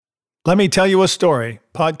Let me tell you a story,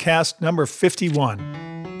 podcast number 51.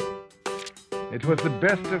 It was the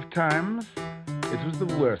best of times. It was the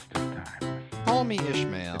worst of times. Call me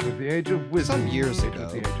Ishmael. It was the age of wisdom. Some years It ago,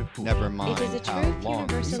 was the age of fools. never mind It is a how truth long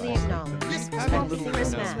universally we saw. acknowledged. Have a little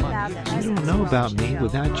You don't know about me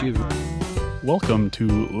without you. Welcome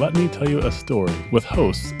to Let Me Tell You a Story with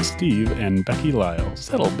hosts Steve and Becky Lyle.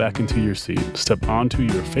 Settle back into your seat, step onto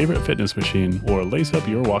your favorite fitness machine, or lace up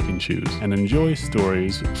your walking shoes and enjoy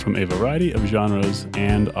stories from a variety of genres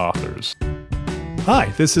and authors.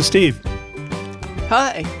 Hi, this is Steve.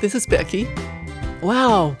 Hi, this is Becky.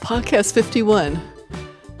 Wow, podcast 51.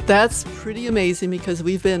 That's pretty amazing because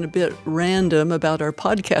we've been a bit random about our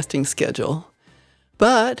podcasting schedule.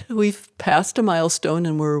 But we've passed a milestone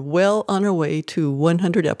and we're well on our way to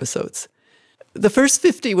 100 episodes. The first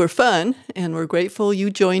 50 were fun, and we're grateful you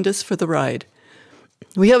joined us for the ride.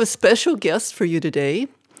 We have a special guest for you today,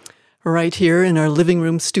 right here in our living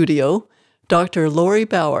room studio, Dr. Lori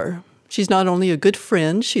Bauer. She's not only a good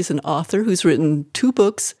friend, she's an author who's written 2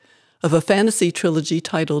 books of a fantasy trilogy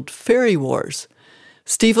titled Fairy Wars.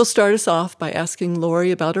 Steve will start us off by asking Lori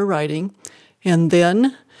about her writing, and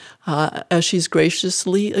then as she's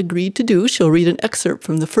graciously agreed to do, she'll read an excerpt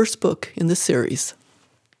from the first book in the series.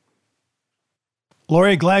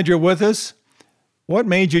 Lori, glad you're with us. What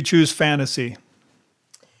made you choose fantasy?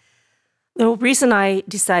 The reason I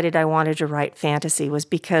decided I wanted to write fantasy was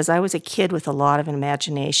because I was a kid with a lot of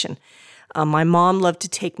imagination. My mom loved to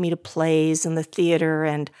take me to plays and the theater,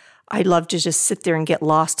 and I loved to just sit there and get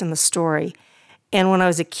lost in the story. And when I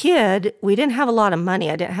was a kid, we didn't have a lot of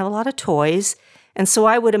money. I didn't have a lot of toys. And so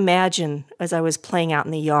I would imagine, as I was playing out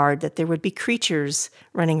in the yard, that there would be creatures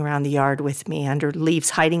running around the yard with me, under leaves,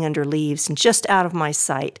 hiding under leaves, and just out of my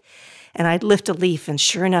sight. And I'd lift a leaf, and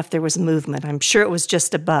sure enough, there was movement. I'm sure it was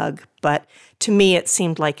just a bug, but to me, it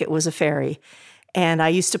seemed like it was a fairy. And I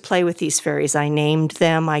used to play with these fairies. I named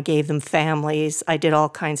them. I gave them families. I did all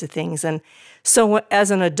kinds of things. And so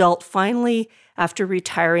as an adult, finally, after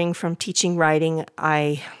retiring from teaching writing,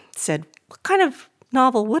 I said, what kind of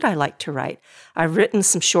novel would I like to write? I've written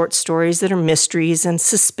some short stories that are mysteries and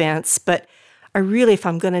suspense, but I really, if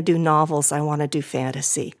I'm going to do novels, I want to do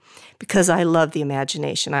fantasy because I love the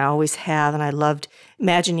imagination. I always have, and I loved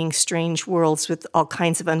imagining strange worlds with all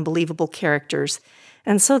kinds of unbelievable characters.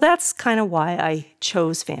 And so that's kind of why I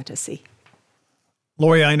chose fantasy.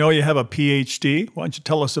 Lori, I know you have a PhD. Why don't you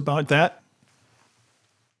tell us about that?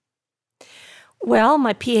 Well,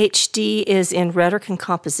 my PhD is in rhetoric and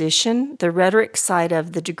composition. The rhetoric side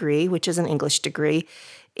of the degree, which is an English degree,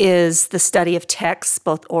 is the study of texts,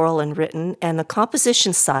 both oral and written, and the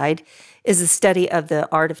composition side is the study of the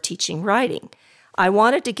art of teaching writing. I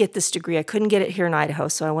wanted to get this degree. I couldn't get it here in Idaho,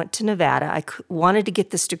 so I went to Nevada. I wanted to get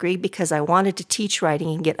this degree because I wanted to teach writing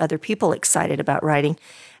and get other people excited about writing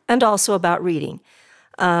and also about reading.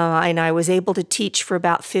 And I was able to teach for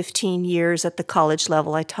about 15 years at the college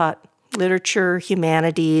level. I taught literature,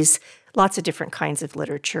 humanities, lots of different kinds of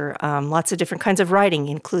literature, lots of different kinds of writing,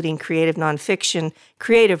 including creative nonfiction,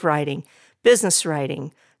 creative writing, business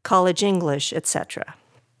writing, college English, etc.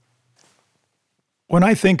 When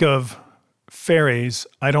I think of fairies,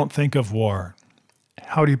 I don't think of war.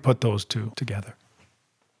 How do you put those two together?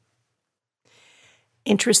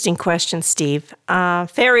 Interesting question, Steve.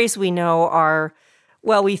 Fairies we know are,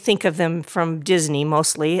 well, we think of them from Disney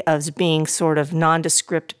mostly as being sort of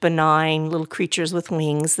nondescript, benign little creatures with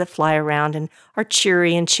wings that fly around and are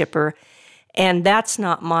cheery and chipper. And that's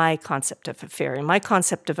not my concept of a fairy. My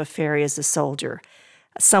concept of a fairy is a soldier,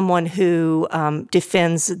 someone who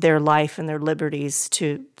defends their life and their liberties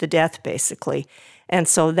to the death, basically. And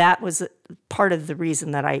so that was part of the reason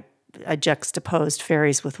that I juxtaposed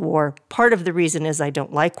fairies with war. Part of the reason is I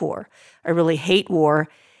don't like war. I really hate war.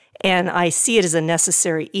 And I see it as a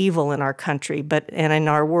necessary evil in our country and in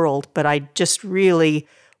our world, but I just really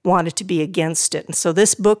wanted to be against it. And so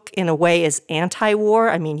this book, in a way, is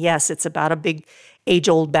anti-war. I mean, yes, it's about a big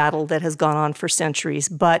age-old battle that has gone on for centuries,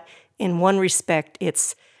 but in one respect,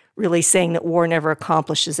 it's really saying that war never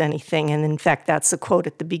accomplishes anything. And in fact, that's a quote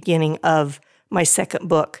at the beginning of my second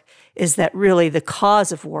book, is that really the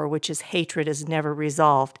cause of war, which is hatred, is never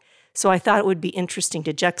resolved. So I thought it would be interesting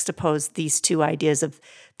to juxtapose these two ideas of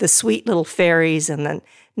the sweet little fairies and the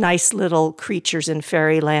nice little creatures in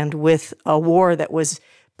fairyland with a war that was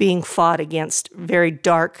being fought against very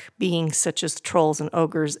dark beings such as trolls and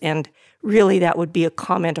ogres. And really that would be a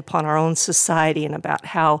comment upon our own society and about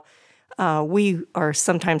how we are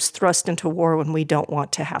sometimes thrust into war when we don't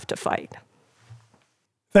want to have to fight.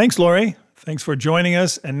 Thanks, Lori. Thanks for joining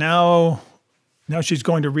us. And now she's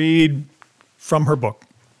going to read from her book.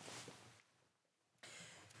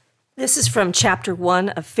 This is from Chapter 1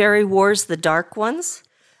 of Fairy Wars, The Dark Ones,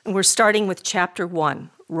 and we're starting with Chapter 1,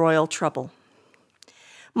 Royal Trouble.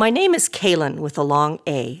 My name is Kaelin with a long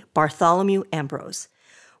A, Bartholomew Ambrose.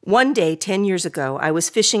 One day, 10 years ago, I was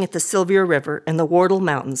fishing at the Sylvia River in the Wardle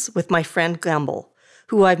Mountains with my friend Gamble,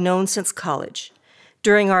 who I've known since college.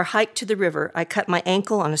 During our hike to the river, I cut my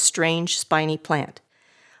ankle on a strange, spiny plant.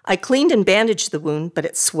 I cleaned and bandaged the wound, but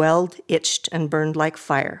it swelled, itched, and burned like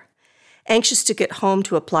fire. Anxious to get home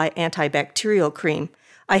to apply antibacterial cream,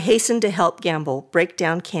 I hastened to help Gamble break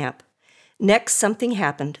down camp. Next, something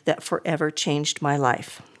happened that forever changed my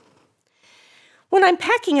life. When I'm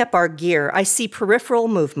packing up our gear, I see peripheral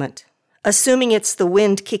movement. Assuming it's the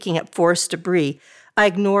wind kicking up forest debris, I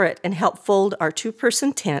ignore it and help fold our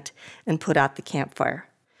 2-person tent and put out the campfire.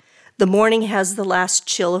 The morning has the last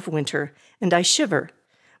chill of winter, and I shiver,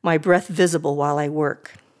 my breath visible while I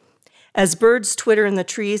work. As birds twitter in the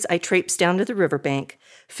trees, I traipse down to the riverbank,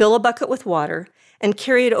 fill a bucket with water, and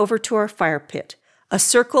carry it over to our fire pit, a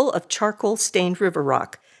circle of charcoal-stained river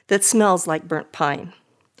rock that smells like burnt pine.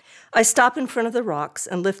 I stop in front of the rocks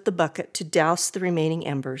and lift the bucket to douse the remaining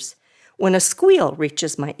embers, when a squeal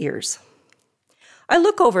reaches my ears. I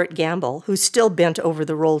look over at Gamble, who's still bent over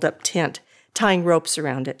the rolled-up tent, tying ropes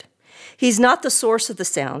around it. He's not the source of the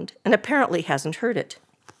sound, and apparently hasn't heard it.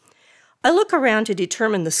 I look around to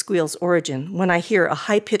determine the squeal's origin when I hear a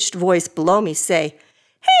high-pitched voice below me say,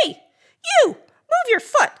 "Hey, you! Move your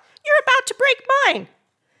foot! You're about to break mine!"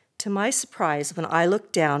 To my surprise, when I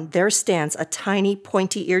look down, there stands a tiny,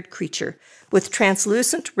 pointy-eared creature with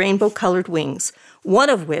translucent, rainbow-colored wings,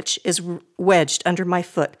 one of which is wedged under my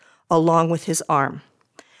foot, along with his arm.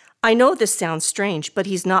 I know this sounds strange, but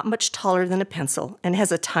he's not much taller than a pencil and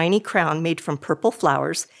has a tiny crown made from purple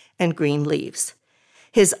flowers and green leaves.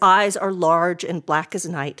 His eyes are large and black as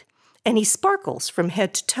night, and he sparkles from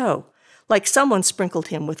head to toe, like someone sprinkled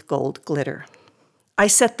him with gold glitter. I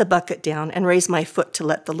set the bucket down and raise my foot to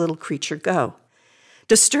let the little creature go.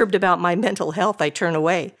 Disturbed about my mental health, I turn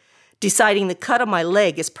away, deciding the cut on my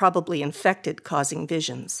leg is probably infected, causing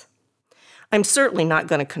visions. I'm certainly not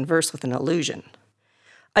going to converse with an illusion.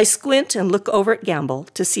 I squint and look over at Gamble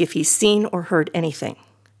to see if he's seen or heard anything.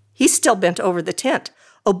 He's still bent over the tent,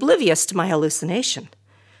 oblivious to my hallucination.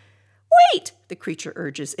 "Wait," the creature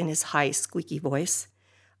urges in his high, squeaky voice.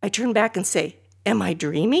 I turn back and say, "Am I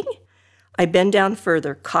dreaming?" I bend down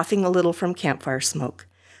further, coughing a little from campfire smoke.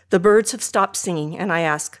 The birds have stopped singing, and I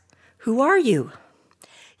ask, "Who are you?"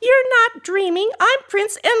 "You're not dreaming. I'm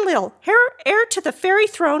Prince Enlil, heir to the fairy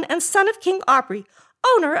throne and son of King Aubrey,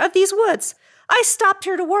 owner of these woods. I stopped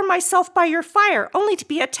here to warm myself by your fire, only to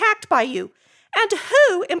be attacked by you. And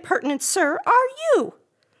who, impertinent sir, are you?"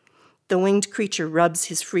 The winged creature rubs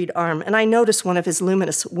his freed arm, and I notice one of his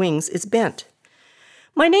luminous wings is bent.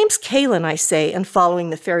 "My name's Kaelin," I say, and following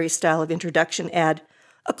the fairy style of introduction add,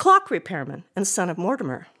 "a clock repairman and son of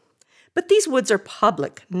Mortimer. But these woods are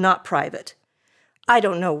public, not private." "I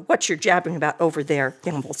don't know what you're jabbering about over there,"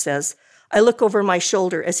 Gamble says. I look over my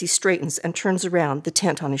shoulder as he straightens and turns around, the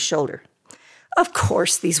tent on his shoulder. "Of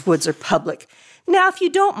course these woods are public. Now, if you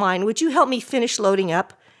don't mind, would you help me finish loading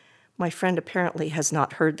up?" My friend apparently has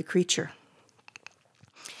not heard the creature.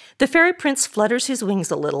 The fairy prince flutters his wings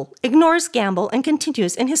a little, ignores Gamble, and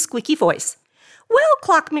continues in his squeaky voice. "Well,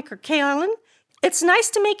 clockmaker Kaelin, it's nice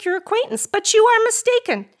to make your acquaintance, but you are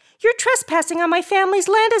mistaken. You're trespassing on my family's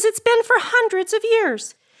land as it's been for hundreds of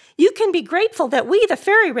years. You can be grateful that we, the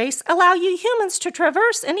fairy race, allow you humans to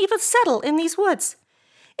traverse and even settle in these woods.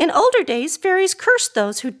 In older days, fairies cursed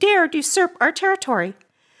those who dared usurp our territory.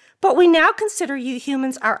 But we now consider you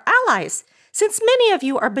humans our allies, since many of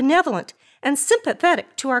you are benevolent and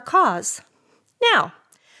sympathetic to our cause. Now,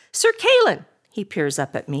 Sir Kaelin," he peers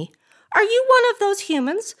up at me, "are you one of those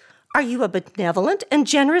humans? Are you a benevolent and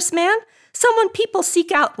generous man, someone people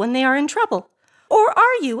seek out when they are in trouble? Or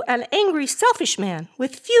are you an angry, selfish man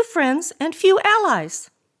with few friends and few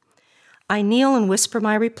allies?" I kneel and whisper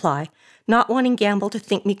my reply, not wanting Gamble to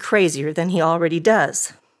think me crazier than he already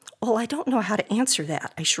does. "Well, I don't know how to answer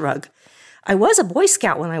that," I shrug. "I was a Boy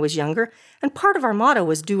Scout when I was younger, and part of our motto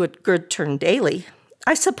was do a good turn daily.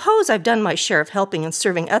 I suppose I've done my share of helping and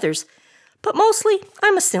serving others, but mostly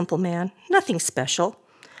I'm a simple man, nothing special.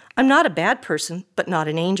 I'm not a bad person, but not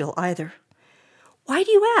an angel either." "Why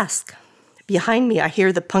do you ask?" Behind me, I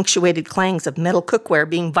hear the punctuated clangs of metal cookware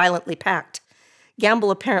being violently packed.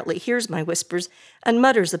 Gamble apparently hears my whispers and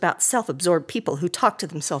mutters about self-absorbed people who talk to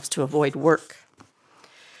themselves to avoid work.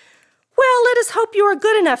 "Well, let us hope you are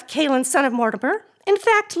good enough, Kaelin, son of Mortimer. In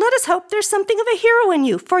fact, let us hope there's something of a hero in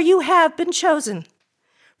you, for you have been chosen."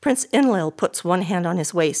 Prince Enlil puts one hand on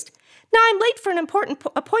his waist. Now I'm late for an important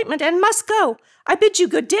appointment and must go. I bid you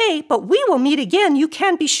good day, but we will meet again, you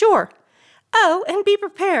can be sure. Oh, and be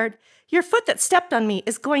prepared. Your foot that stepped on me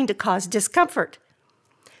is going to cause discomfort.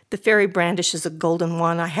 The fairy brandishes a golden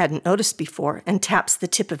wand I hadn't noticed before and taps the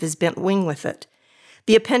tip of his bent wing with it.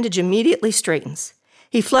 The appendage immediately straightens.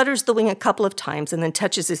 He flutters the wing a couple of times and then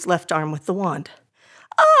touches his left arm with the wand.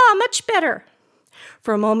 Ah, much better.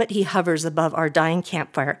 For a moment he hovers above our dying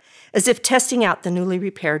campfire, as if testing out the newly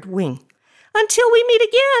repaired wing. Until we meet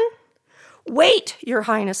again. Wait, Your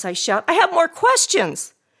Highness, I shout. I have more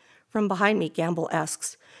questions. From behind me, Gamble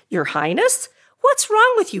asks, Your Highness? What's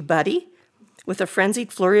wrong with you, buddy? With a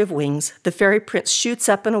frenzied flurry of wings, the fairy prince shoots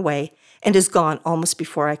up and away and is gone almost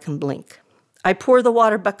before I can blink. I pour the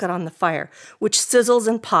water bucket on the fire, which sizzles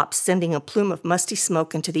and pops, sending a plume of musty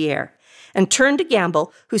smoke into the air, and turn to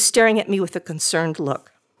Gamble, who's staring at me with a concerned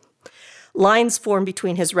look. Lines form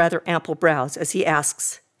between his rather ample brows as he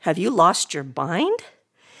asks, Have you lost your mind?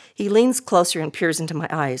 He leans closer and peers into my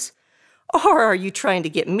eyes. Or are you trying to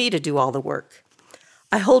get me to do all the work?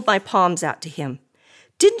 I hold my palms out to him.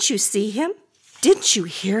 Didn't you see him? Didn't you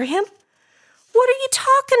hear him? What are you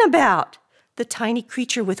talking about? The tiny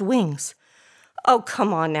creature with wings. Oh,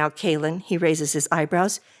 come on now, Kaylin, he raises his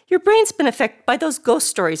eyebrows. Your brain's been affected by those ghost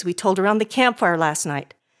stories we told around the campfire last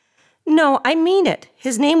night. No, I mean it.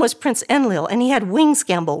 His name was Prince Enlil, and he had wings,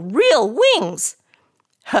 Gamble. Real wings!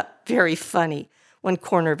 Huh, very funny. One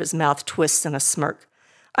corner of his mouth twists in a smirk.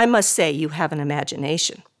 I must say, you have an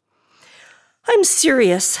imagination. I'm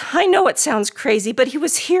serious. I know it sounds crazy, but he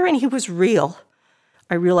was here and he was real.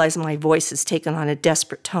 I realize my voice has taken on a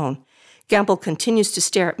desperate tone. Gamble continues to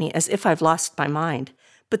stare at me as if I've lost my mind,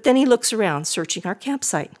 but then he looks around, searching our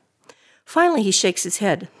campsite. Finally, he shakes his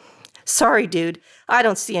head. Sorry, dude, I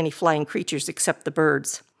don't see any flying creatures except the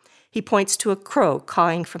birds. He points to a crow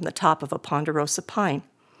cawing from the top of a ponderosa pine.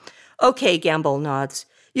 Okay, Gamble nods.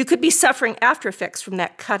 You could be suffering after effects from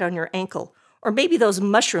that cut on your ankle, or maybe those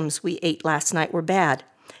mushrooms we ate last night were bad.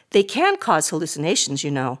 They can cause hallucinations,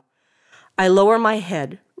 you know. I lower my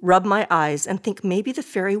head, rub my eyes, and think maybe the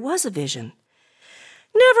fairy was a vision.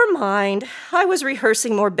 Never mind. I was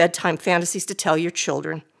rehearsing more bedtime fantasies to tell your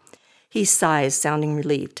children. He sighs, sounding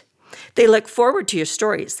relieved. They look forward to your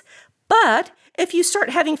stories. But if you start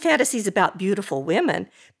having fantasies about beautiful women,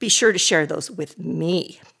 be sure to share those with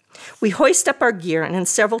me. We hoist up our gear and in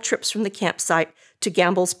several trips from the campsite to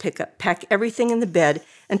Gamble's pickup, pack everything in the bed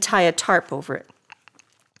and tie a tarp over it.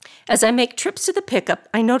 As I make trips to the pickup,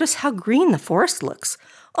 I notice how green the forest looks,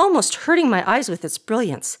 almost hurting my eyes with its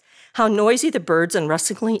brilliance, how noisy the birds and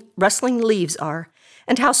rustling leaves are,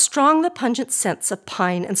 and how strong the pungent scents of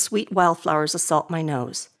pine and sweet wildflowers assault my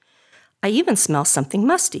nose. I even smell something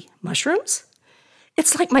musty. Mushrooms?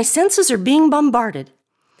 It's like my senses are being bombarded.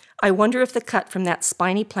 I wonder if the cut from that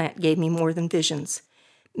spiny plant gave me more than visions.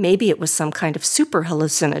 Maybe it was some kind of super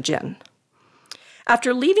hallucinogen.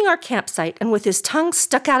 After leaving our campsite and with his tongue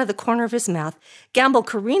stuck out of the corner of his mouth, Gamble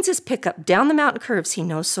careens his pickup down the mountain curves he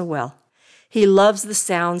knows so well. He loves the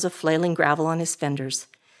sounds of flailing gravel on his fenders.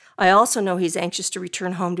 I also know he's anxious to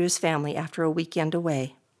return home to his family after a weekend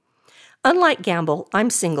away. Unlike Gamble,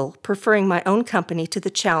 I'm single, preferring my own company to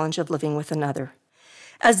the challenge of living with another.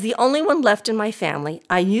 As the only one left in my family,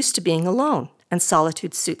 I'm used to being alone, and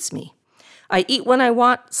solitude suits me. I eat when I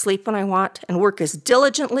want, sleep when I want, and work as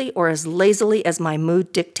diligently or as lazily as my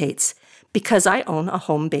mood dictates, because I own a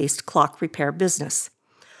home-based clock repair business.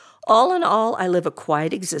 All in all, I live a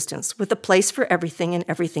quiet existence with a place for everything and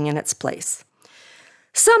everything in its place.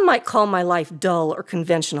 Some might call my life dull or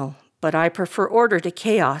conventional, but I prefer order to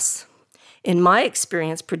chaos. In my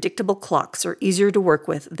experience, predictable clocks are easier to work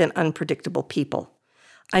with than unpredictable people.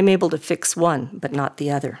 I'm able to fix one, but not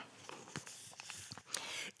the other.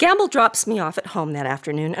 Gamble drops me off at home that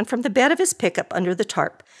afternoon, and from the bed of his pickup under the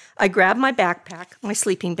tarp, I grab my backpack, my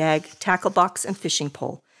sleeping bag, tackle box, and fishing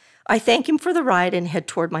pole. I thank him for the ride and head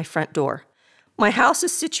toward my front door. My house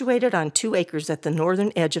is situated on 2 acres at the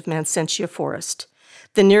northern edge of Mansentia Forest.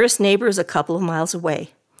 The nearest neighbor is a couple of miles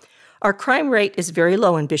away. Our crime rate is very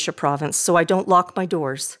low in Bishop Province, so I don't lock my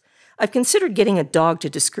doors. I've considered getting a dog to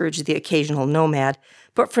discourage the occasional nomad,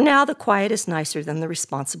 but for now the quiet is nicer than the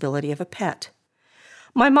responsibility of a pet.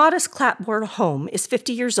 My modest clapboard home is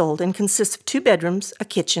 50 years old and consists of 2 bedrooms, a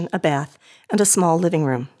kitchen, a bath, and a small living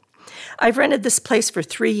room. I've rented this place for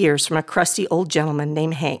 3 years from a crusty old gentleman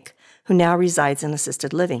named Hank, who now resides in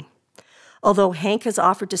assisted living. Although Hank has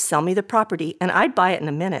offered to sell me the property, and I'd buy it in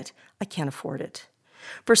a minute, I can't afford it.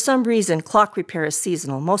 For some reason, clock repair is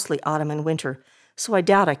seasonal, mostly autumn and winter, so I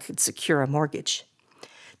doubt I could secure a mortgage.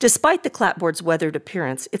 Despite the clapboard's weathered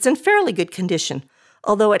appearance, it's in fairly good condition,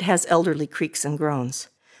 although it has elderly creaks and groans.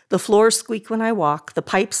 The floors squeak when I walk, the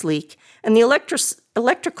pipes leak, and the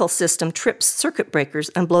electrical system trips circuit breakers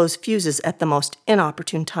and blows fuses at the most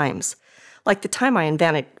inopportune times, like the time I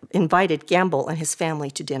invited Gamble and his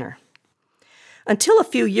family to dinner. Until a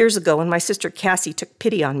few years ago, when my sister Cassie took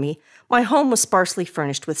pity on me, my home was sparsely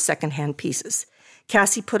furnished with second-hand pieces.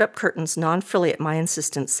 Cassie put up curtains, non-frilly at my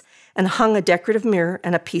insistence, and hung a decorative mirror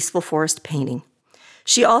and a peaceful forest painting.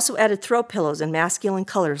 She also added throw pillows in masculine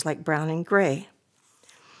colors like brown and gray.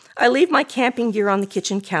 I leave my camping gear on the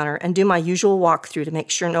kitchen counter and do my usual walkthrough to make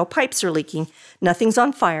sure no pipes are leaking, nothing's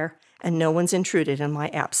on fire, and no one's intruded in my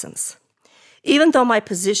absence. Even though my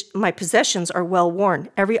possessions are well worn,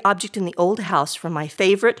 every object in the old house, from my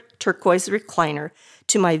favorite turquoise recliner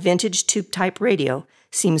to my vintage tube-type radio,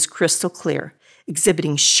 seems crystal clear,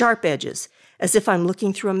 exhibiting sharp edges, as if I'm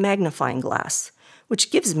looking through a magnifying glass,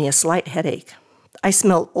 which gives me a slight headache. I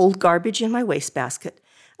smell old garbage in my wastebasket,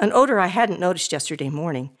 an odor I hadn't noticed yesterday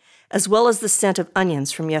morning, as well as the scent of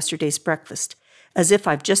onions from yesterday's breakfast, as if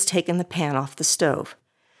I've just taken the pan off the stove.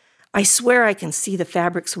 I swear I can see the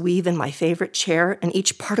fabrics weave in my favorite chair and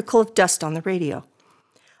each particle of dust on the radio.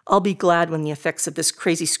 I'll be glad when the effects of this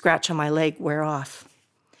crazy scratch on my leg wear off.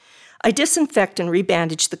 I disinfect and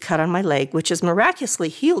rebandage the cut on my leg, which is miraculously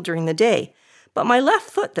healed during the day, but my left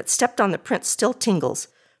foot that stepped on the print still tingles.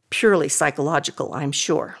 Purely psychological, I'm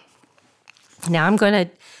sure. Now I'm going to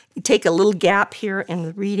take a little gap here in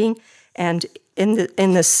the reading, and in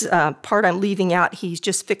this part I'm leaving out, he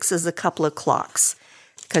just fixes a couple of clocks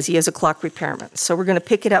because he is a clock repairman. So we're going to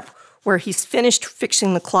pick it up where he's finished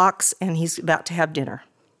fixing the clocks and he's about to have dinner.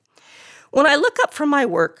 When I look up from my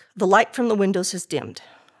work, the light from the windows has dimmed.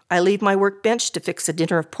 I leave my workbench to fix a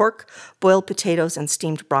dinner of pork, boiled potatoes, and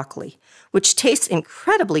steamed broccoli, which tastes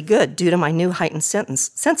incredibly good due to my new heightened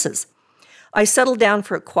senses. I settle down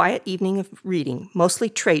for a quiet evening of reading, mostly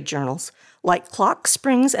trade journals, like Clocks,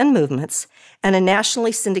 Springs, and Movements, and a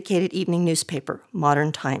nationally syndicated evening newspaper,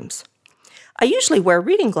 Modern Times. I usually wear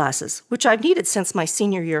reading glasses, which I've needed since my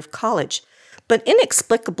senior year of college, but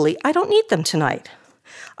inexplicably, I don't need them tonight.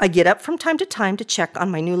 I get up from time to check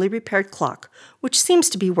on my newly repaired clock, which seems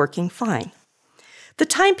to be working fine. The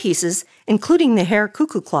timepieces, including the hair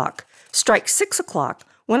cuckoo clock, strike 6 o'clock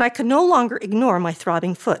when I can no longer ignore my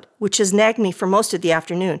throbbing foot, which has nagged me for most of the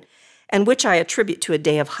afternoon, and which I attribute to a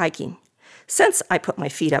day of hiking. Since I put my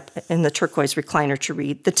feet up in the turquoise recliner to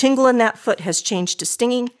read, the tingle in that foot has changed to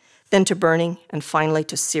stinging, then to burning, and finally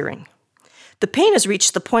to searing. The pain has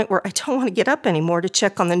reached the point where I don't want to get up anymore to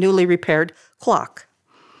check on the newly repaired clock.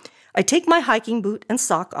 I take my hiking boot and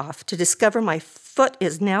sock off to discover my foot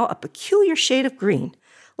is now a peculiar shade of green,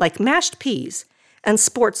 like mashed peas, and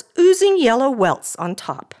sports oozing yellow welts on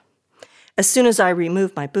top. As soon as I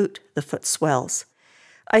remove my boot, the foot swells.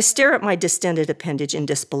 I stare at my distended appendage in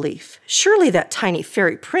disbelief. Surely that tiny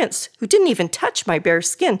fairy prince, who didn't even touch my bare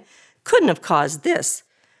skin, couldn't have caused this.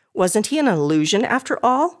 Wasn't he an illusion after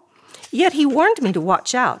all? Yet he warned me to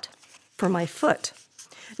watch out for my foot.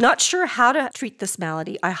 Not sure how to treat this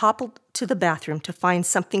malady, I hobbled to the bathroom to find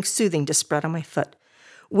something soothing to spread on my foot.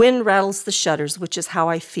 Wind rattles the shutters, which is how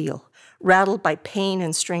I feel, rattled by pain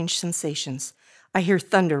and strange sensations. I hear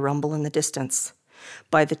thunder rumble in the distance.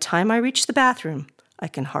 By the time I reach the bathroom, I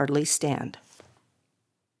can hardly stand.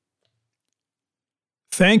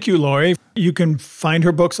 Thank you, Lori. You can find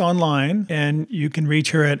her books online, and you can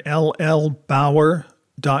reach her at llbauer.com.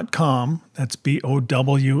 That's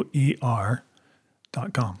BOWER.com.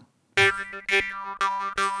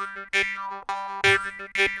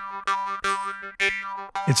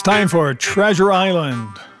 It's time for Treasure Island.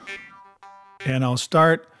 And I'll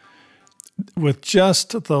start with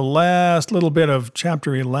just the last little bit of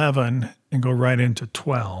chapter 11 and go right into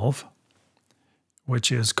 12,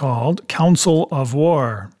 which is called Council of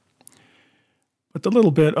War. But the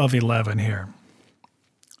little bit of 11 here.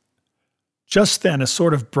 Just then a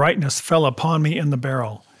sort of brightness fell upon me in the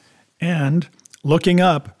barrel, and, looking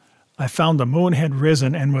up, I found the moon had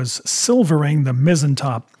risen and was silvering the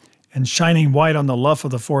mizzen-top and shining white on the luff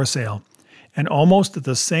of the foresail. And almost at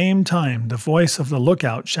the same time, the voice of the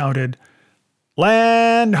lookout shouted,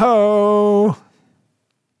 "Land ho!"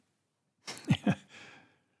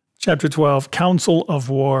 Chapter 12, Council of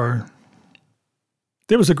War.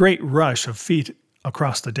 There was a great rush of feet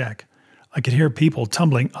across the deck. I could hear people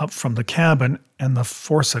tumbling up from the cabin and the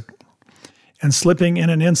foresail. And slipping in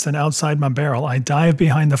an instant outside my barrel, I dived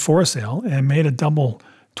behind the foresail and made a double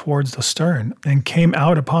towards the stern and came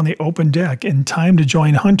out upon the open deck in time to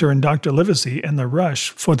join Hunter and Dr. Livesey in the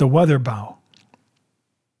rush for the weather bow.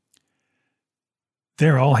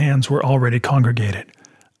 There all hands were already congregated.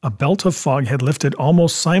 A belt of fog had lifted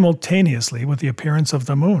almost simultaneously with the appearance of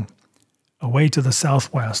the moon. Away to the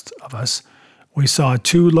southwest of us, we saw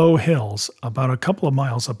 2 low hills about a couple of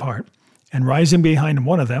miles apart, and rising behind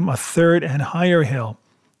one of them, a third and higher hill,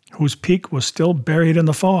 whose peak was still buried in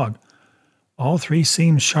the fog. All 3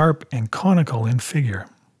 seemed sharp and conical in figure.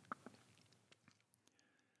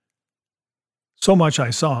 So much I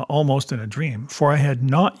saw almost in a dream, for I had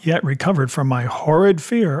not yet recovered from my horrid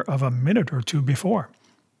fear of a minute or 2 before.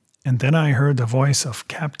 And then I heard the voice of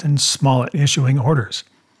Captain Smollett issuing orders.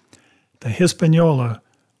 The Hispaniola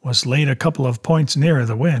was laid a couple of points nearer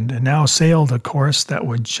the wind, and now sailed a course that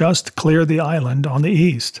would just clear the island on the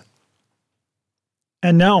east.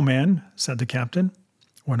 "And now, men," said the captain,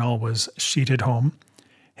 when all was sheeted home,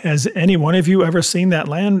 "has any one of you ever seen that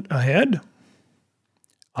land ahead?"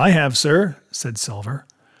 "I have, sir," said Silver.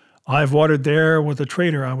 "I've watered there with a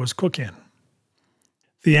trader I was cook in."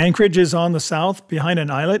 "The anchorage is on the south, behind an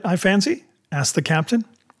islet, I fancy?" asked the captain.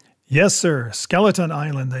 "Yes, sir. Skeleton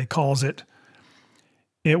Island, they calls it.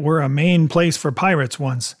 It were a main place for pirates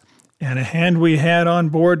once, and a hand we had on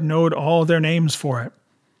board knowed all their names for it.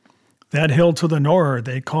 That hill to the nor'ard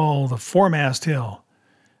they call the Foremast Hill.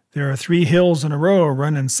 There are 3 hills in a row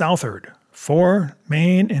running south'ard, fore,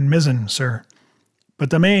 main, and mizzen, sir.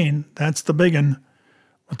 But the main, that's the big 'un,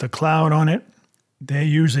 with the cloud on it, they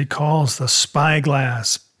usually calls the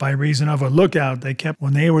Spyglass, by reason of a lookout they kept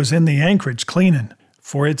when they was in the anchorage cleaning.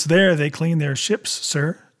 For it's there they clean their ships,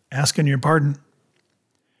 sir, asking your pardon."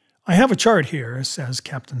 "I have a chart here," says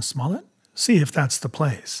Captain Smollett. "See if that's the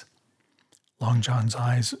place." Long John's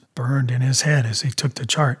eyes burned in his head as he took the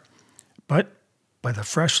chart, but by the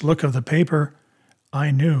fresh look of the paper,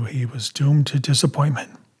 I knew he was doomed to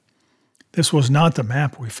disappointment. This was not the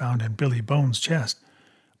map we found in Billy Bones' chest,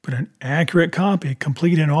 but an accurate copy,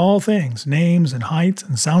 complete in all things, names and heights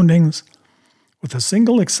and soundings, with a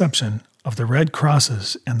single exception of the red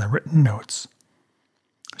crosses and the written notes.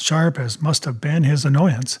 Sharp as must have been his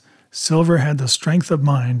annoyance, Silver had the strength of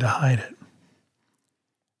mind to hide it.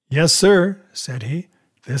 "Yes, sir," said he,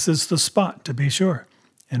 "this is the spot, to be sure,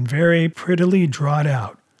 and very prettily drawed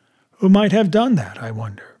out. Who might have done that, I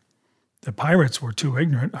wonder? The pirates were too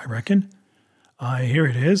ignorant, I reckon. Here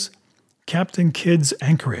it is. Captain Kidd's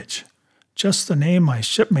Anchorage. Just the name my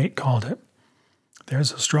shipmate called it.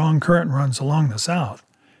 There's a strong current runs along the south,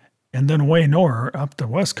 and then away nor'er up the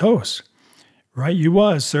west coast. Right you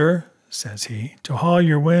was, sir," says he, "to haul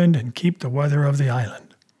your wind and keep the weather of the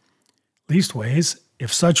island. Leastways,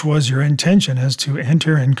 if such was your intention as to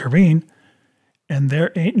enter and careen, and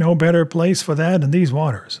there ain't no better place for that in these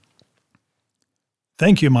waters."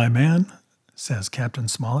 "Thank you, my man," says Captain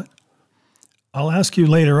Smollett. "I'll ask you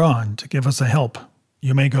later on to give us a help.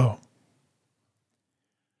 You may go."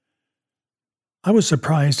 I was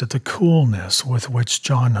surprised at the coolness with which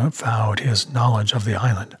John avowed his knowledge of the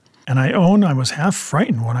island, and I own I was half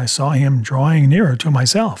frightened when I saw him drawing nearer to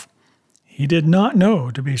myself. He did not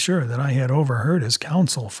know, to be sure, that I had overheard his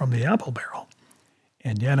counsel from the apple barrel,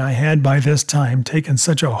 and yet I had by this time taken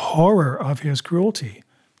such a horror of his cruelty,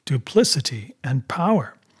 duplicity, and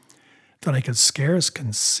power, that I could scarce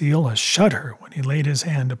conceal a shudder when he laid his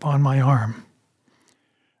hand upon my arm.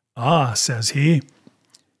 "Ah," says he,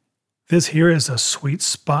 "this here is a sweet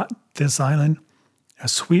spot, this island, a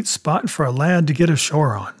sweet spot for a lad to get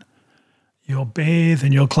ashore on. You'll bathe,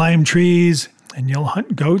 and you'll climb trees, and you'll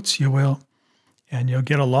hunt goats, you will, and you'll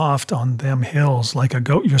get aloft on them hills like a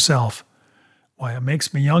goat yourself. Why, it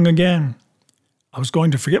makes me young again. I was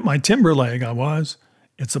going to forget my timber leg, I was.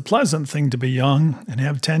 It's a pleasant thing to be young and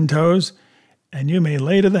have 10 toes, and you may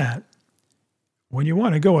lay to that. When you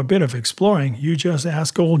want to go a bit of exploring, you just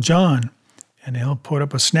ask old John, and he'll put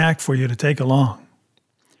up a snack for you to take along."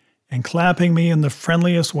 And clapping me in the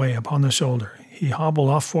friendliest way upon the shoulder, he hobbled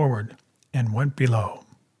off forward and went below.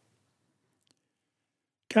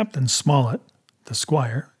 Captain Smollett, the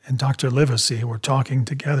squire, and Dr. Livesey were talking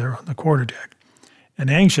together on the quarterdeck, and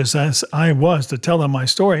anxious as I was to tell them my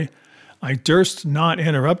story, I durst not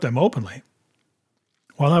interrupt them openly.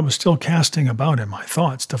 While I was still casting about in my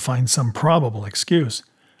thoughts to find some probable excuse,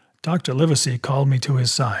 Dr. Livesey called me to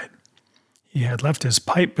his side. He had left his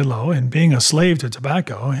pipe below, and being a slave to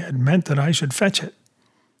tobacco, had meant that I should fetch it.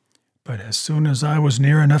 But as soon as I was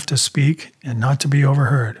near enough to speak and not to be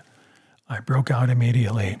overheard, I broke out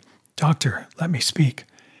immediately. "Doctor, let me speak.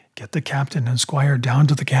 Get the captain and squire down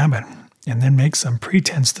to the cabin, and then make some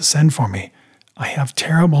pretense to send for me. I have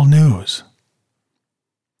terrible news."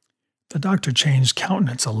 The doctor changed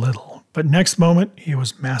countenance a little, but next moment he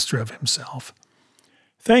was master of himself.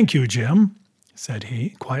 "Thank you, Jim," said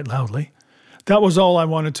he, quite loudly. "That was all I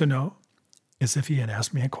wanted to know," as if he had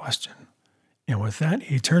asked me a question. And with that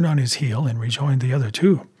he turned on his heel and rejoined the other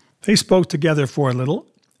 2. They spoke together for a little,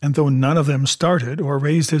 and though none of them started or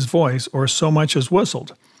raised his voice or so much as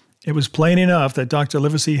whistled, it was plain enough that Dr.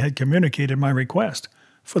 Livesey had communicated my request,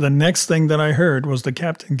 for the next thing that I heard was the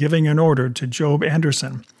captain giving an order to Job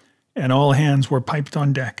Anderson, and all hands were piped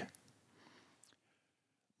on deck.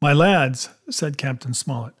 "My lads," said Captain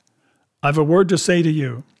Smollett, "I've a word to say to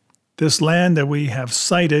you. This land that we have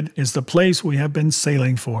sighted is the place we have been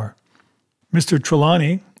sailing for. Mr.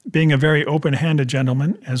 Trelawney, being a very open-handed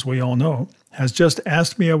gentleman, as we all know, has just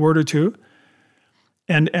asked me a word or two,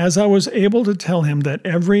 and as I was able to tell him that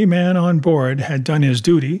every man on board had done his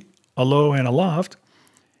duty, alow and aloft,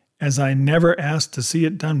 as I never asked to see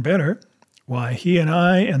it done better, why, he and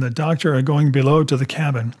I and the doctor are going below to the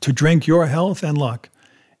cabin to drink your health and luck,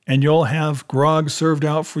 and you'll have grog served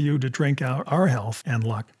out for you to drink out our health and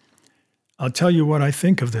luck. I'll tell you what I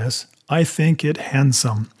think of this. I think it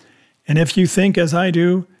handsome. And if you think as I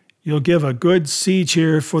do, you'll give a good sea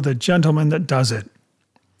cheer for the gentleman that does it."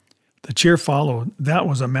 The cheer followed. That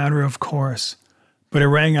was a matter of course. But it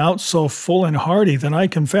rang out so full and hearty that I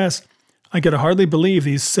confess I could hardly believe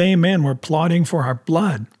these same men were plotting for our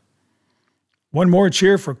blood. "One more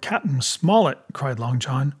cheer for Captain Smollett," cried Long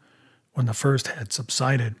John, when the first had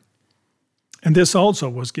subsided. And this also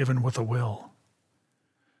was given with a will.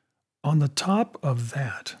 On the top of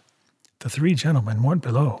that, the three gentlemen went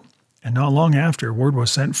below, and not long after word was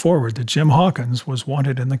sent forward that Jim Hawkins was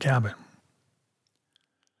wanted in the cabin.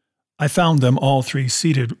 I found them all three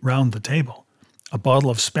seated round the table, a bottle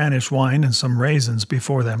of Spanish wine and some raisins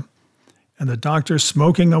before them, and the doctor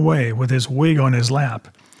smoking away with his wig on his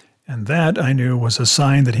lap, and that, I knew, was a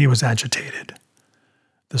sign that he was agitated.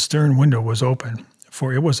 The stern window was open,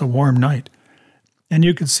 for it was a warm night, and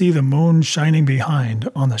you could see the moon shining behind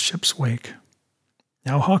on the ship's wake.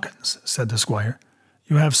 "Now, Hawkins," said the squire,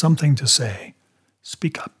 "you have something to say.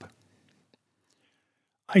 Speak up."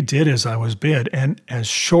 I did as I was bid, and as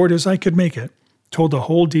short as I could make it, told the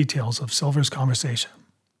whole details of Silver's conversation.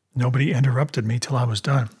 Nobody interrupted me till I was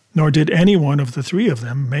done, nor did any one of the three of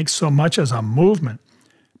them make so much as a movement,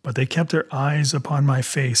 but they kept their eyes upon my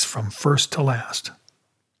face from first to last.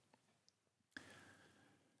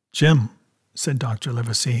 "Jim," said Dr.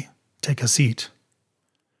 Livesey, "take a seat."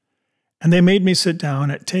 And they made me sit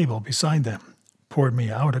down at table beside them, poured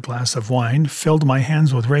me out a glass of wine, filled my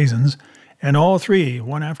hands with raisins, and all three,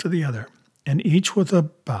 one after the other, and each with a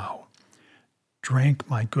bow, drank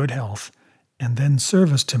my good health, and then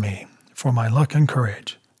service to me for my luck and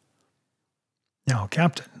courage. "Now,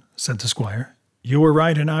 Captain," said the squire, "you were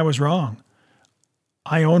right and I was wrong.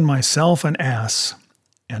 I own myself an ass,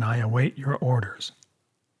 and I await your orders."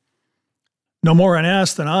 "No more an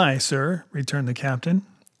ass than I, sir," returned the captain.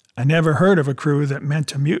 "I never heard of a crew that meant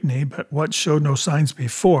to mutiny but what showed no signs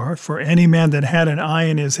before, for any man that had an eye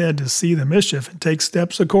in his head to see the mischief and take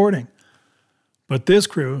steps according. But this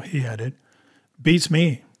crew," he added, "beats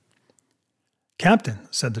me." "Captain,"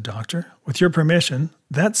 said the doctor, "with your permission,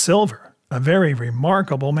 that's Silver, a very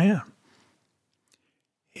remarkable man."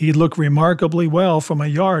 "He'd look remarkably well from a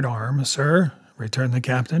yard arm, sir," returned the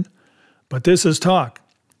captain. "But this is talk.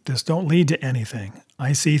 This don't lead to anything.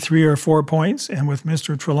 I see 3 or 4 points, and with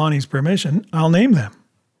Mr. Trelawney's permission, I'll name them."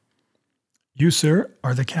 "You, sir,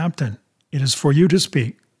 are the captain. It is for you to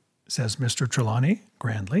speak," says Mr. Trelawney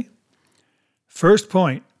grandly. "First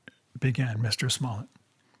point," began Mr. Smollett.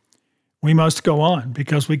 "We must go on,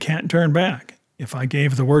 because we can't turn back. If I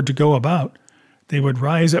gave the word to go about, they would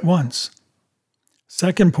rise at once.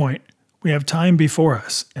 Second point, we have time before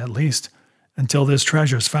us, at least, until this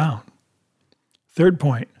treasure's found. Third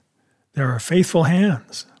point, there are faithful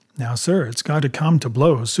hands. Now, sir, it's got to come to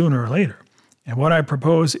blows sooner or later, and what I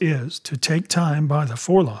propose is to take time by the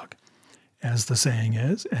forelock, as the saying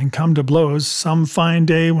is, and come to blows some fine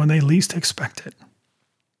day when they least expect it.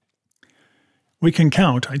 We can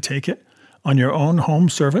count, I take it, on your own home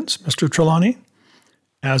servants, Mr. Trelawney?"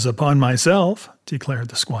 "As upon myself," declared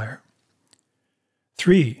the squire.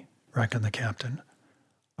 3, reckoned the captain.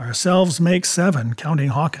 "Ourselves make 7, counting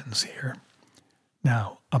Hawkins here.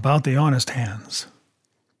 Now, about the honest hands."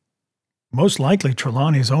 "Most likely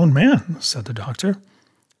Trelawney's own men," said the doctor.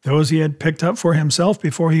 "Those he had picked up for himself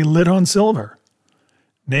before he lit on Silver."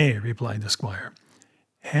 "Nay," replied the squire.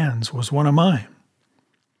 "Hands was one of mine."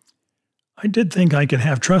 "I did think I could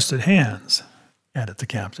have trusted hands," added the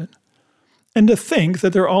captain. "And to think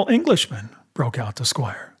that they're all Englishmen," broke out the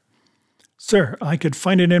squire. "Sir, I could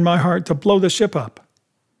find it in my heart to blow the ship up."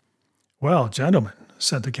 "Well, gentlemen,"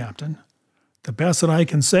 said the captain, "the best that I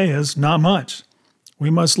can say is not much. We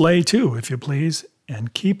must lay to, if you please,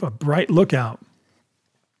 and keep a bright lookout.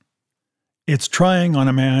 It's trying on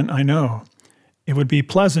a man, I know. It would be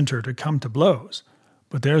pleasanter to come to blows,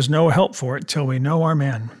 But there's no help for it till we know our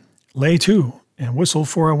men. Lay to and whistle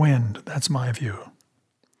for a wind. That's my view.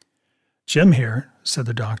 Jim here, said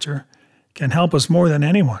the doctor, can help us more than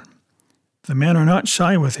anyone. The men are not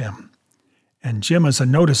shy with him, and Jim is a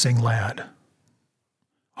noticing lad.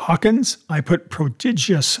 Hawkins, I put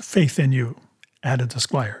prodigious faith in you, added the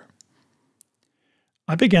squire.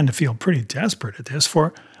 I began to feel pretty desperate at this,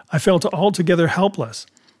 for I felt altogether helpless,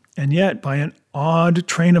 and yet by an odd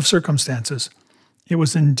train of circumstances, it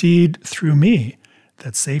was indeed through me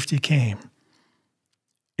that safety came.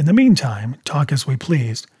 In the meantime, talk as we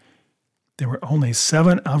pleased, there were only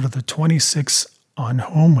 7 out of the 26 on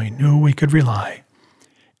whom we knew we could rely,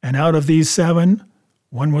 and out of these 7,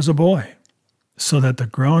 1 was a boy, so that the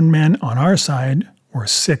grown men on our side were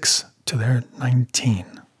 6 to their 19.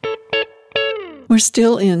 We're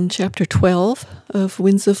still in Chapter 12 of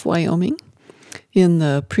Winds of Wyoming. In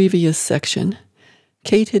the previous section,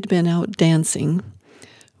 Kate had been out dancing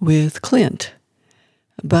with Clint,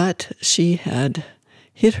 but she had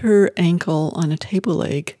hit her ankle on a table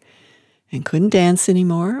leg and couldn't dance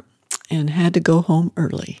anymore and had to go home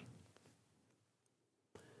early.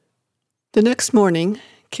 The next morning,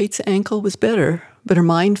 Kate's ankle was better, but her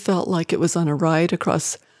mind felt like it was on a ride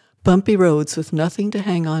across bumpy roads with nothing to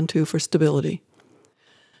hang on to for stability.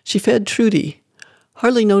 She fed Trudy,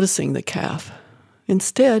 hardly noticing the calf.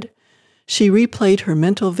 Instead, she replayed her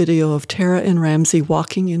mental video of Tara and Ramsey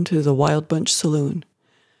walking into the Wild Bunch saloon.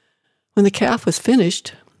 When the calf was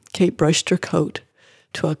finished, Kate brushed her coat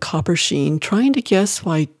to a copper sheen, trying to guess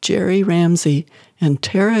why Jerry Ramsey and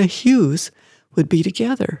Tara Hughes would be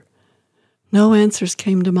together. No answers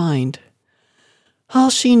came to mind. All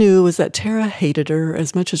she knew was that Tara hated her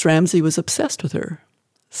as much as Ramsey was obsessed with her.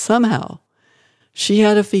 Somehow, she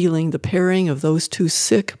had a feeling the pairing of those two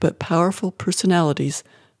sick but powerful personalities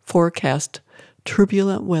forecast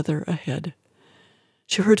turbulent weather ahead.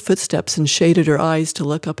 She heard footsteps and shaded her eyes to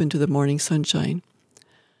look up into the morning sunshine.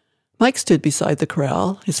 Mike stood beside the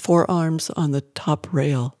corral, his forearms on the top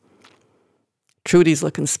rail. Trudy's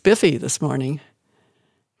looking spiffy this morning.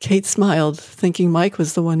 Kate smiled, thinking Mike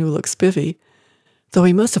was the one who looked spiffy. Though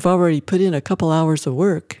he must have already put in a couple hours of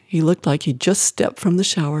work, he looked like he'd just stepped from the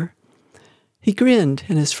shower. He grinned,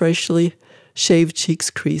 and his freshly shaved cheeks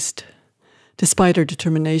creased. Despite her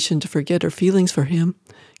determination to forget her feelings for him,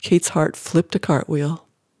 Kate's heart flipped a cartwheel.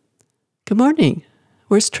 "Good morning.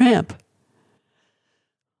 Where's Tramp?"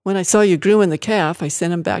 "When I saw you grooming the calf, I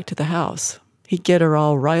sent him back to the house. He'd get her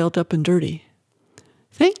all riled up and dirty."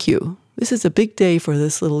 "Thank you. This is a big day for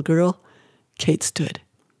this little girl." Kate stood.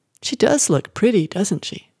 "She does look pretty, doesn't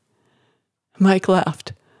she?" Mike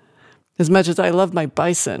laughed. "As much as I love my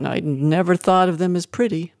bison, I'd never thought of them as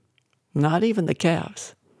pretty. Not even the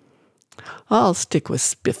calves. I'll stick with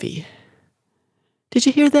spiffy." "Did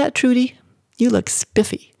you hear that, Trudy? You look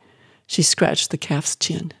spiffy." She scratched the calf's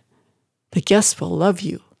chin. "The guests will love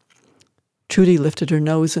you." Trudy lifted her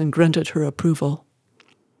nose and grunted her approval.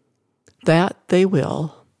 "That they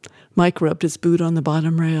will." Mike rubbed his boot on the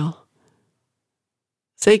bottom rail.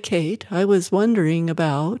 "Say, Kate, I was wondering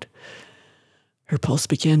about..." Her pulse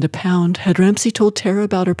began to pound. Had Ramsey told Tara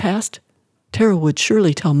about her past? Tara would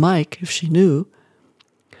surely tell Mike if she knew.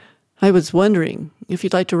 "I was wondering if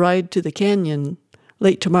you'd like to ride to the canyon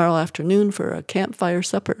late tomorrow afternoon for a campfire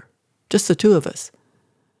supper. Just the two of us."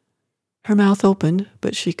 Her mouth opened,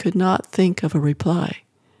 but she could not think of a reply.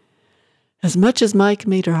 As much as Mike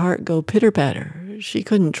made her heart go pitter-patter, she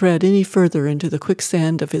couldn't tread any further into the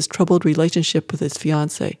quicksand of his troubled relationship with his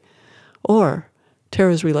fiancée, or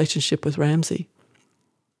Tara's relationship with Ramsey.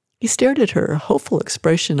 He stared at her, a hopeful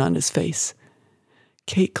expression on his face.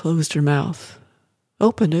 Kate closed her mouth,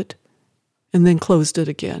 opened it, and then closed it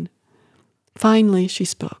again. Finally, she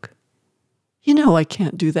spoke. "You know I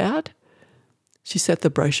can't do that." She set the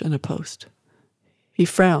brush on a post. He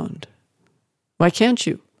frowned. "Why can't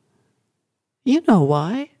you?" "You know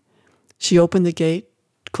why." She opened the gate,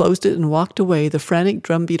 closed it, and walked away, the frantic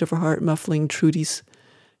drumbeat of her heart muffling Trudy's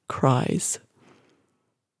cries.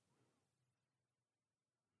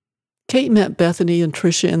 Kate met Bethany and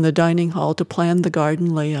Tricia in the dining hall to plan the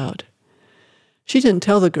garden layout. She didn't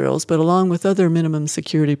tell the girls, but along with other minimum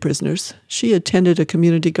security prisoners, she attended a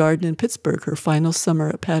community garden in Pittsburgh her final summer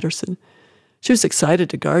at Patterson. She was excited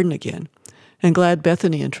to garden again, and glad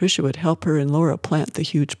Bethany and Tricia would help her and Laura plant the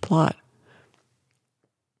huge plot.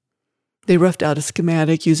 They roughed out a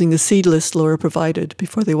schematic using the seed list Laura provided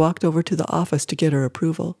before they walked over to the office to get her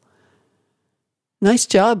approval. "Nice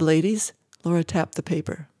job, ladies," Laura tapped the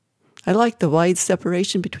paper. "I like the wide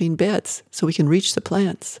separation between beds so we can reach the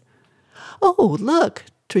plants." "Oh, look,"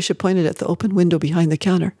 Tricia pointed at the open window behind the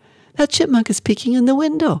counter. "That chipmunk is peeking in the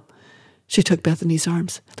window." She took Bethany's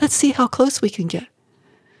arms. Let's see how close we can get.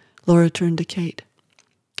 Laura turned to Kate.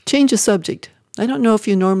 Change the subject. I don't know if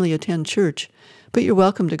you normally attend church, but you're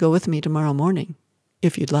welcome to go with me tomorrow morning,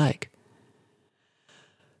 if you'd like.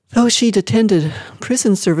 Though she'd attended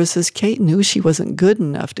prison services, Kate knew she wasn't good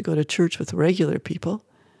enough to go to church with regular people.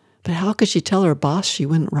 But how could she tell her boss she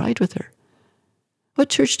wouldn't ride with her? What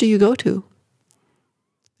church do you go to?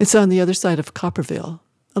 It's on the other side of Copperville,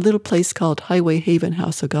 a little place called Highway Haven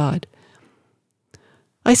House of God.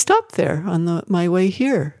 I stopped there on my way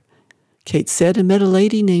here, Kate said, and met a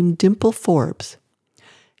lady named Dimple Forbes.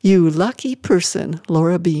 You lucky person,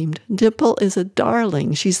 Laura beamed. Dimple is a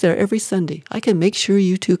darling. She's there every Sunday. I can make sure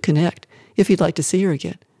you two connect, if you'd like to see her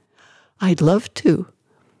again. I'd love to.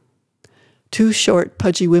 Two short,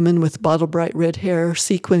 pudgy women with bottle-bright red hair,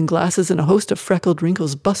 sequin glasses, and a host of freckled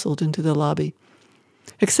wrinkles bustled into the lobby.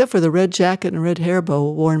 Except for the red jacket and red hair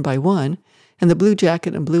bow worn by one, and the blue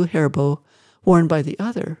jacket and blue hair bow worn by the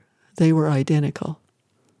other, they were identical.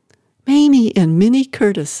 Mamie and Minnie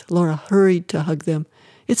Curtis, Laura hurried to hug them.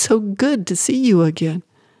 It's so good to see you again.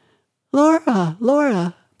 Laura,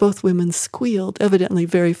 Laura, both women squealed, evidently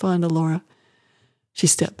very fond of Laura. She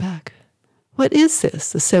stepped back. What is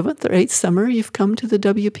this, the 7th or 8th summer you've come to the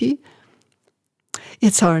WP?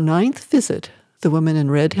 It's our 9th visit, the woman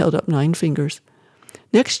in red held up 9 fingers.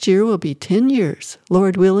 Next year will be 10 years,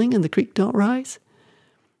 Lord willing, and the creek don't rise.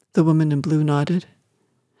 The woman in blue nodded.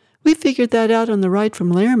 We figured that out on the ride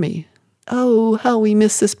from Laramie. Oh, how we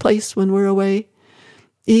miss this place when we're away.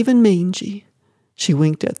 Even Mangy. She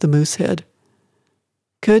winked at the moose head.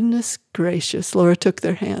 Goodness gracious, Laura took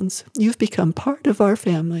their hands. You've become part of our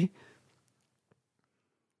family.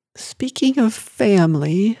 Speaking of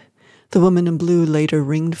family, the woman in blue laid her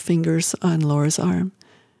ringed fingers on Laura's arm.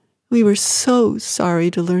 We were so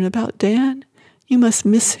sorry to learn about Dan. You must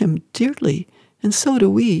miss him dearly, and so do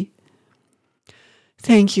we.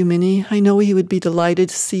 Thank you, Minnie. I know he would be delighted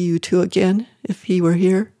to see you two again if he were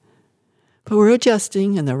here. But we're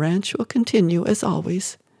adjusting, and the ranch will continue as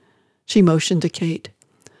always. She motioned to Kate.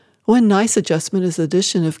 One nice adjustment is the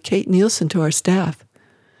addition of Kate Nielsen to our staff.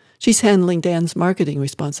 She's handling Dan's marketing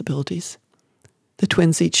responsibilities. The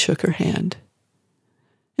twins each shook her hand.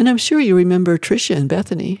 And I'm sure you remember Tricia and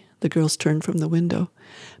Bethany. The girls turned from the window.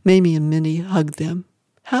 Mamie and Minnie hugged them.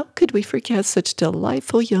 How could we forget such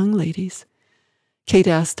delightful young ladies? Kate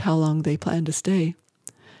asked how long they planned to stay.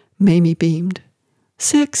 Mamie beamed.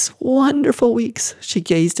 6 wonderful weeks, she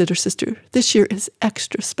gazed at her sister. This year is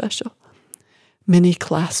extra special. Minnie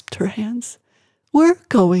clasped her hands. We're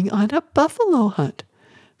going on a buffalo hunt.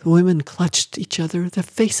 The women clutched each other, their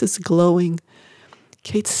faces glowing.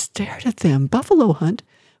 Kate stared at them. Buffalo hunt?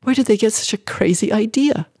 Where did they get such a crazy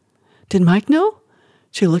idea? Did Mike know?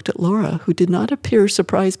 She looked at Laura, who did not appear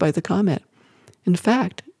surprised by the comment. In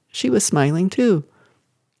fact, she was smiling too.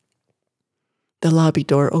 The lobby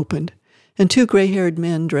door opened, and 2 gray-haired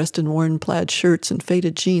men dressed in worn plaid shirts and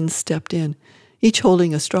faded jeans stepped in, each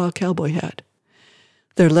holding a straw cowboy hat.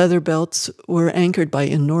 Their leather belts were anchored by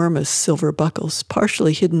enormous silver buckles,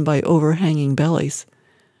 partially hidden by overhanging bellies.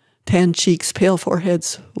 Tan cheeks, pale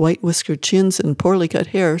foreheads, white-whiskered chins, and poorly cut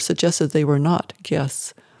hair suggested they were not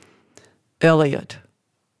guests. Elliot.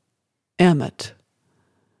 Emmett.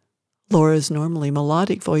 Laura's normally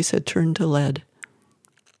melodic voice had turned to lead.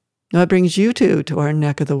 What brings you two to our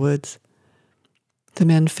neck of the woods? The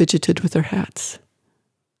men fidgeted with their hats.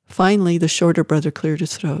 Finally, the shorter brother cleared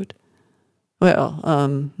his throat.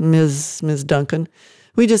 Well, Ms. Duncan,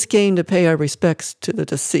 we just came to pay our respects to the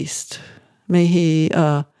deceased. May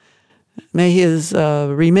his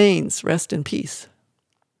remains rest in peace.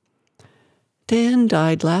 Dan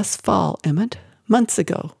died last fall, Emmett, months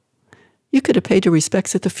ago. You could have paid your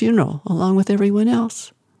respects at the funeral, along with everyone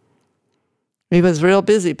else. We was real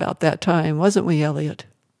busy about that time, wasn't we, Elliot?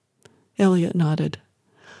 Elliot nodded.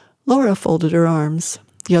 Laura folded her arms.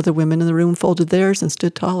 The other women in the room folded theirs and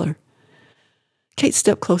stood taller. Kate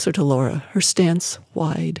stepped closer to Laura, her stance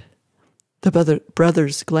wide. The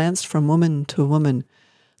brothers glanced from woman to woman,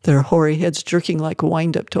 their hoary heads jerking like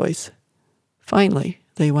wind-up toys. Finally,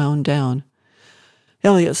 they wound down.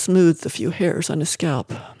 Elliot smoothed a few hairs on his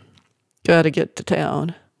scalp. Gotta get to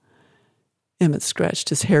town. Emmett scratched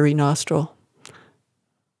his hairy nostril.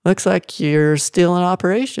 Looks like you're still in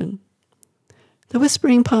operation. The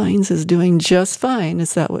Whispering Pines is doing just fine,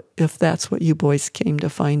 if that's what you boys came to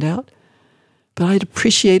find out. But I'd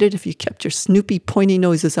appreciate it if you kept your snoopy, pointy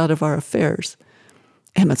noses out of our affairs.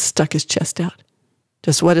 Emmett stuck his chest out.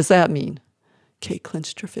 Just what does that mean? Kate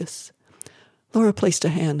clenched her fists. Laura placed a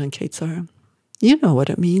hand on Kate's arm. You know what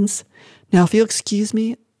it means. Now, if you'll excuse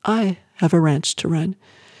me, I have a ranch to run.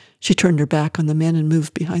 She turned her back on the men and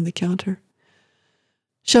moved behind the counter.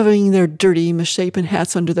 Shoving their dirty, misshapen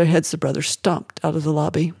hats under their heads, the brothers stomped out of the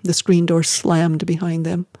lobby. The screen door slammed behind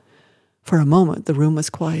them. For a moment, the room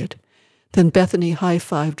was quiet. Then Bethany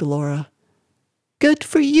high-fived Laura. "Good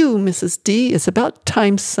for you, Mrs. D. It's about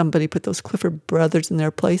time somebody put those Clifford brothers in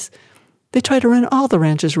their place. They try to run all the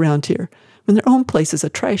ranches around here when their own place is a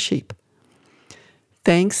trash heap."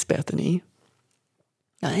 "Thanks, Bethany.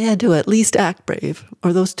 I had to at least act brave,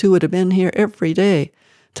 or those two would have been here every day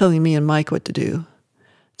telling me and Mike what to do.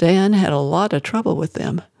 Dan had a lot of trouble with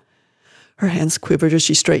them." Her hands quivered as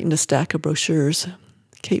she straightened a stack of brochures.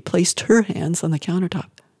 Kate placed her hands on the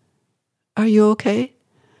countertop. "Are you okay?"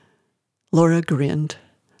 Laura grinned.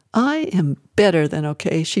 "I am better than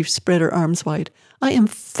okay." She spread her arms wide. "I am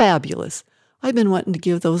fabulous. I've been wanting to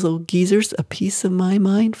give those old geezers a piece of my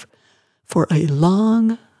mind for a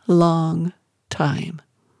long, long time."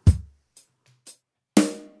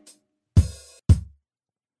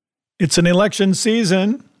 It's an election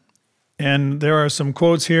season, and there are some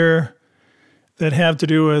quotes here that have to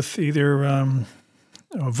do with either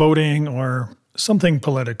voting or something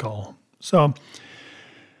political. So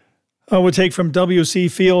I would take from W.C.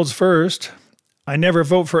 Fields first. "I never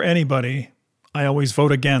vote for anybody. I always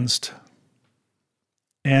vote against."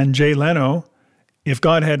 And Jay Leno, "If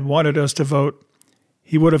God had wanted us to vote,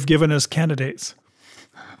 he would have given us candidates."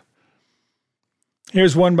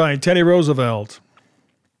 Here's one by Teddy Roosevelt.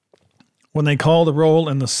 "When they call the roll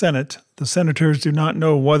in the Senate, the senators do not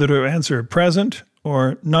know whether to answer present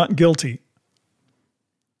or not guilty."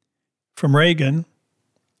 From Reagan,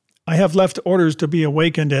 "I have left orders to be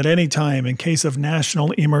awakened at any time in case of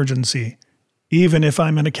national emergency, even if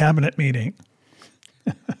I'm in a cabinet meeting."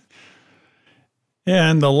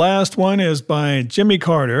 And the last one is by Jimmy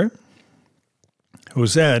Carter, who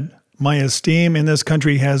said, "My esteem in this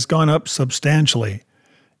country has gone up substantially.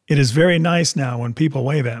 It is very nice now when people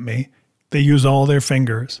wave at me. They use all their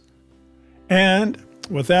fingers." And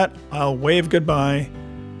with that, I'll wave goodbye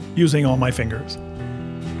using all my fingers.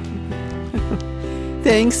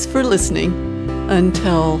 Thanks for listening.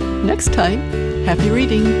 Until next time, happy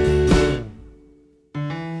reading.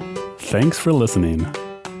 Thanks for listening.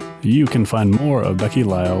 You can find more of Becky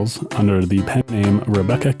Lyles under the pen name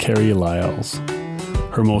Rebecca Carey Lyles.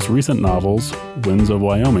 Her most recent novels, Winds of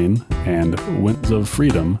Wyoming and Winds of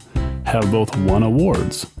Freedom, have both won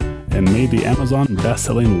awards and made the Amazon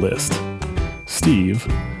best-selling list. Steve,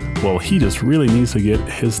 well, he just really needs to get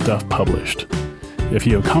his stuff published. If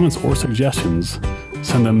you have comments or suggestions,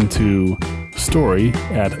 send them to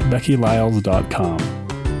story@beckylyles.com.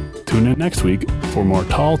 Tune in next week for more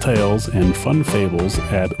tall tales and fun fables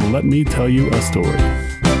at Let Me Tell You a Story.